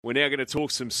We're now going to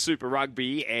talk some Super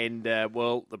Rugby and,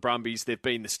 the Brumbies, they've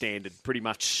been the standard pretty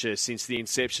much since the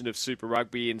inception of Super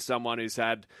Rugby, and someone who's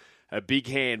had a big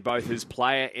hand both as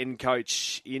player and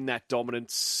coach in that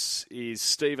dominance is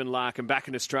Stephen Larkham back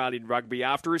in Australian rugby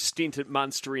after a stint at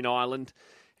Munster in Ireland.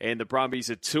 And the Brumbies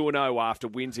are 2-0 after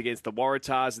wins against the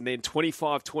Waratahs and then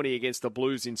 25-20 against the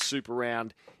Blues in Super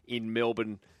Round in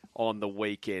Melbourne on the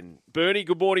weekend. Bernie,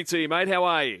 good morning to you, mate. How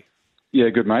are you? Yeah,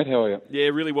 good, mate. How are you? Yeah,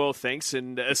 really well, thanks.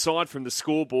 And aside from the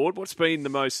scoreboard, what's been the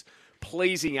most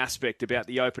pleasing aspect about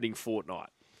the opening fortnight?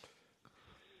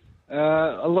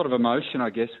 A lot of emotion, I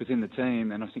guess, within the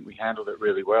team, and I think we handled it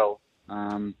really well.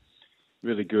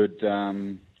 Really good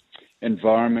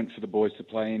environment for the boys to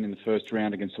play in the first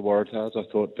round against the Waratahs. I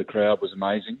thought the crowd was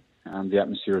amazing. The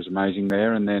atmosphere was amazing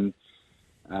there. And then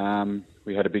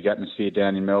we had a big atmosphere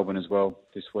down in Melbourne as well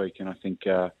this week, and I think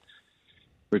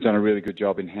we've done a really good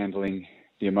job in handling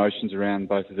the emotions around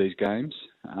both of these games.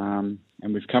 And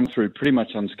we've come through pretty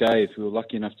much unscathed. We were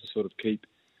lucky enough to sort of keep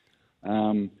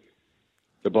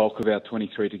the bulk of our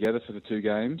 23 together for the two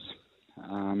games.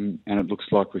 And it looks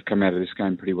like we've come out of this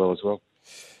game pretty well as well.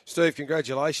 Steve,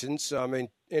 congratulations. I mean,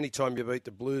 any time you beat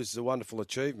the Blues is a wonderful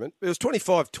achievement. It was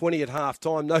 25-20 at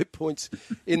half-time, no points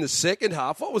in the second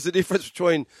half. What was the difference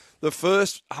between the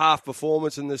first half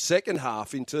performance and the second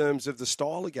half in terms of the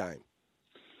style of game?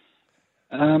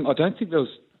 I don't think there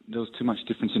was too much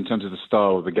difference in terms of the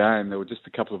style of the game. There were just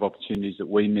a couple of opportunities that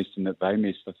we missed and that they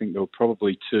missed. I think there were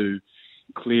probably two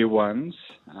clear ones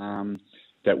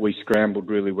that we scrambled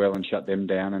really well and shut them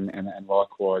down, and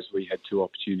likewise we had two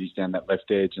opportunities down that left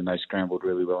edge and they scrambled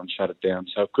really well and shut it down.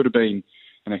 So it could have been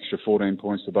an extra 14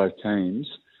 points for both teams.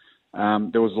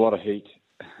 There was a lot of heat.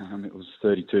 It was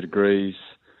 32 degrees.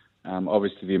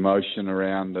 Obviously the emotion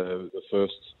around the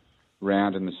first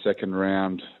round and the second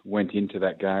round went into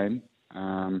that game,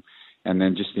 and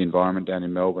then just the environment down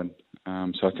in Melbourne.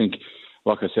 So I think,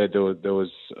 like I said, there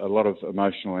was a lot of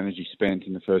emotional energy spent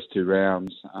in the first two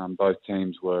rounds. Both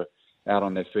teams were out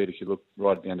on their feet. If you look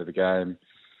right at the end of the game,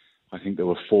 I think there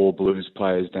were 4 Blues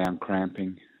players down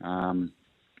cramping. And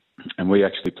we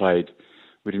actually played,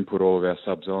 we didn't put all of our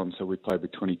subs on, so we played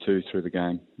with 22 through the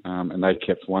game. And they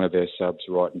kept one of their subs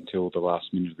right until the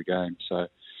last minute of the game. So,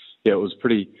 yeah, it was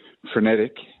pretty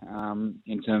frenetic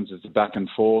in terms of the back and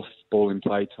forth. Ball in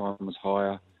play time was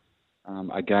higher.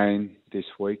 Again this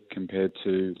week compared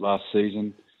to last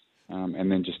season,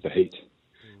 and then just the heat.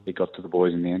 It got to the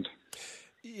boys in the end.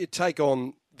 You take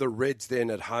on the Reds then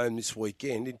at home this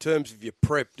weekend. In terms of your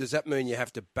prep, does that mean you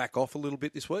have to back off a little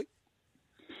bit this week?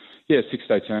 Yeah,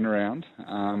 6-day turnaround,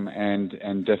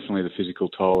 and definitely the physical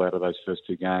toll out of those first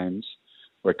two games.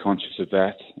 We're conscious of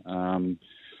that.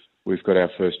 We've got our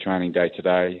first training day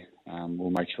today. We'll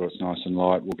make sure it's nice and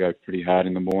light. We'll go pretty hard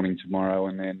in the morning tomorrow,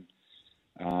 and then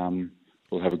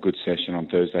we'll have a good session on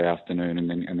Thursday afternoon and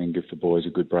then give the boys a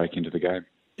good break into the game.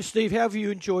 Steve, how have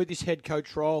you enjoyed this head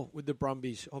coach role with the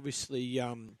Brumbies? Obviously,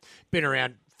 been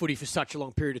around footy for such a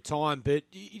long period of time, but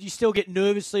do you still get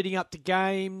nervous leading up to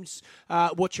games?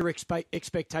 What's your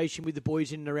expectation with the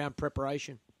boys in and around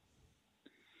preparation?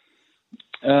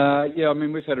 Yeah, I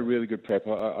mean, we've had a really good prep.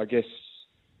 I guess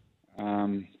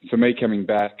for me coming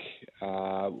back,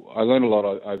 I learned a lot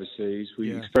overseas.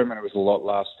 We experimented with a lot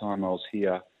last time I was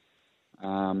here,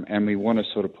 and we want to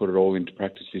sort of put it all into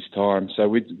practice this time. So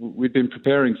we've been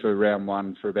preparing for round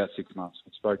one for about 6 months.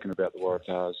 We've spoken about the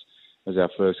Waratahs as our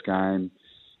first game.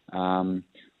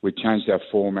 We changed our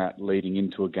format leading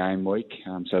into a game week.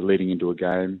 So leading into a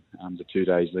game, the 2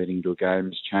 days leading into a game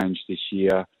has changed this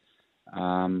year.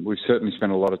 We've certainly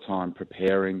spent a lot of time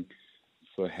preparing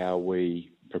for how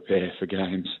we prepare for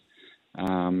games.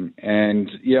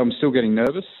 And yeah, I'm still getting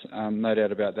nervous, no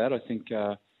doubt about that. I think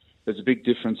there's a big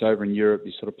difference over in Europe.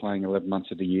 You're sort of playing 11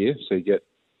 months of the year, so you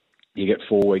get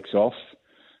 4 weeks off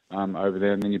over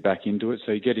there, and then you're back into it.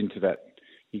 So you get into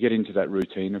that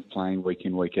routine of playing week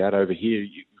in, week out. Over here,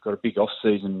 you've got a big off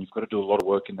season. You've got to do a lot of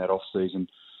work in that off season,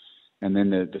 and then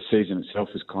the season itself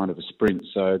is kind of a sprint.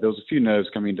 So there was a few nerves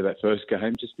coming into that first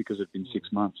game just because it's been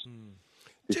 6 months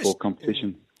before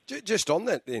competition. Just on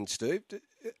that then, Steve,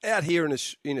 out here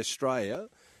in Australia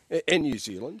and New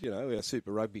Zealand, our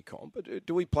Super Rugby comp, but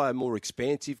do we play a more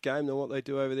expansive game than what they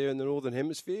do over there in the Northern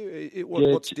Hemisphere?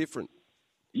 What's different?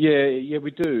 Yeah,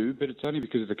 we do, but it's only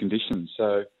because of the conditions.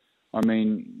 So, I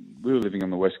mean, we were living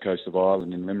on the west coast of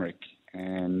Ireland in Limerick,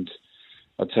 and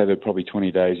I'd say there were probably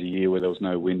 20 days a year where there was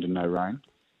no wind and no rain.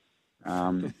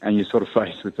 And you're sort of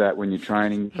faced with that when you're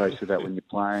training, faced with that when you're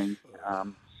playing.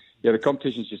 Yeah, the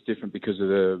competition's just different because of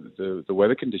the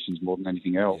weather conditions more than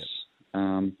anything else.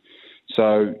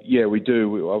 So, yeah, we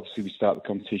do. Obviously, we start the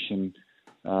competition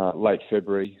late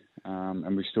February,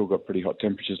 and we've still got pretty hot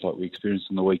temperatures like we experienced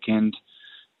on the weekend.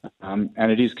 And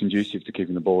it is conducive to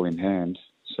keeping the ball in hand.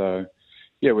 So,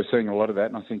 yeah, we're seeing a lot of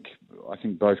that, and I think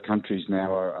both countries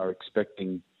now are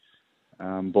expecting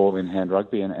ball in hand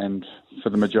rugby, and for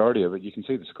the majority of it, you can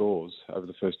see the scores over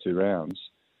the first two rounds.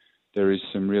 There is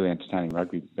some really entertaining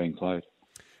rugby being played.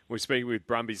 We're speaking with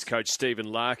Brumbies coach Stephen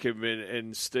Larkham,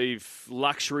 and Steve,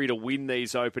 luxury to win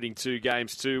these opening two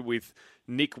games too, with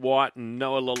Nick White and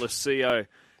Noah Lolesio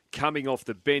coming off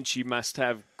the bench. You must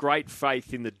have great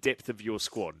faith in the depth of your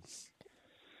squad.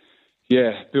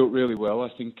 Yeah, built really well. I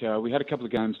think we had a couple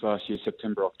of games last year,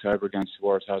 September, October, against the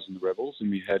Waratahs and the Rebels,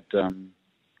 and we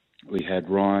had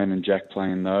Ryan and Jack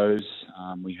playing those.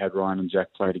 We had Ryan and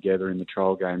Jack play together in the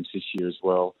trial games this year as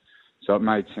well. So it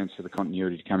made sense for the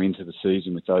continuity to come into the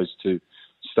season with those two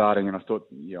starting. And I thought,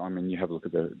 you have a look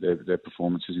at their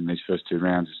performances in these first two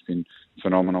rounds. It's been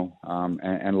phenomenal.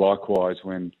 And likewise,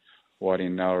 when Whitey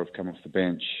and Noah have come off the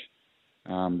bench,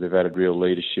 they've added real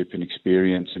leadership and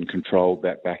experience and controlled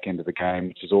that back end of the game,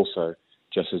 which is also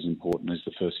just as important as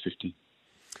the first 50.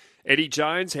 Eddie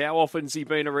Jones, how often's he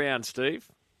been around, Steve?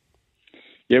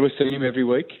 Yeah, we're seeing him every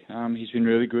week. He's been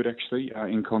really good, actually,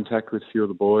 in contact with a few of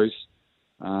the boys,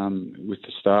 with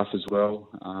the staff as well.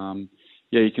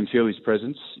 Yeah, you can feel his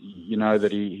presence. You know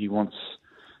that he wants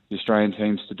the Australian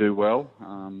teams to do well.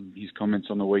 His comments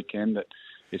on the weekend that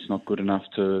it's not good enough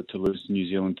to lose to New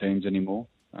Zealand teams anymore.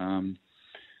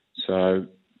 So,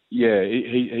 yeah,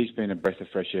 he's been a breath of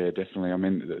fresh air, definitely. I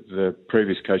mean, the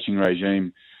previous coaching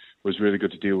regime was really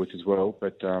good to deal with as well,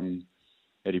 but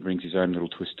Eddie brings his own little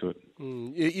twist to it.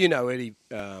 You know Eddie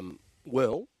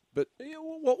well, but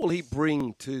what will he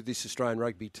bring to this Australian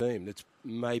rugby team that's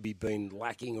maybe been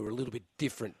lacking or a little bit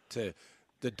different to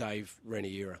the Dave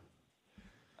Rennie era?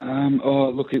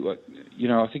 Look,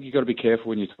 I think you've got to be careful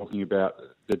when you're talking about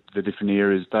the different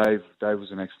eras. Dave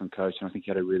was an excellent coach, and I think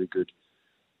he had a really good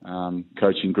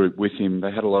coaching group with him. They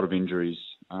had a lot of injuries.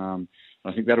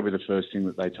 I think that'll be the first thing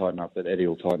that they tighten up, that Eddie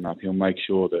will tighten up. He'll make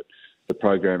sure that the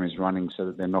program is running so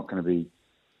that they're not going to be,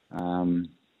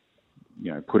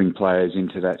 putting players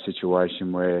into that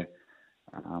situation where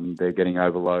they're getting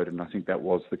overloaded. And I think that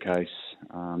was the case.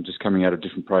 Just coming out of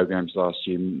different programs last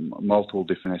year, multiple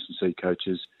different S&C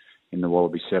coaches in the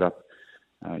Wallaby setup.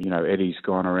 Eddie's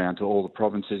gone around to all the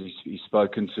provinces. He's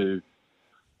spoken to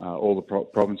all the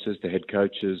provinces, the head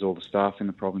coaches, all the staff in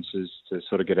the provinces to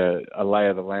sort of get a lay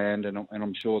of the land. And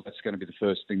I'm sure that's going to be the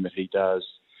first thing that he does,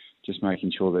 just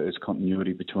making sure that there's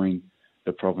continuity between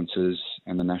the provinces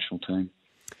and the national team.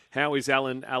 How is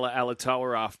Alan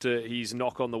Alatoa after his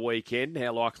knock on the weekend?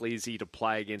 How likely is he to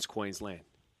play against Queensland?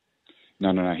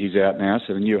 No. He's out now.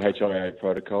 So the new HIA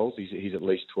protocols, he's at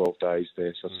least 12 days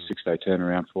there. So it's a 6-day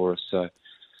turnaround for us. So,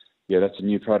 yeah, that's a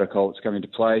new protocol that's come into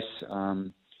place.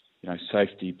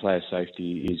 Player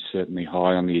safety is certainly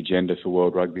high on the agenda for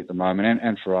World Rugby at the moment.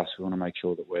 And for us, we want to make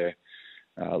sure that we're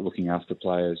looking after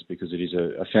players because it is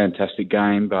a fantastic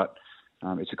game, but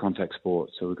it's a contact sport.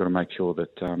 So we've got to make sure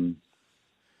that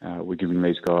we're giving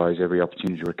these guys every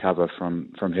opportunity to recover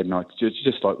from head knocks,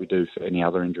 just like we do for any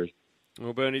other injury.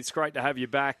 Well, Bernie, it's great to have you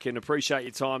back and appreciate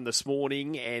your time this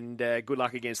morning, and good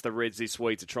luck against the Reds this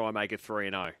week to try and make it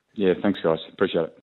 3-0. Yeah, thanks, guys. Appreciate it.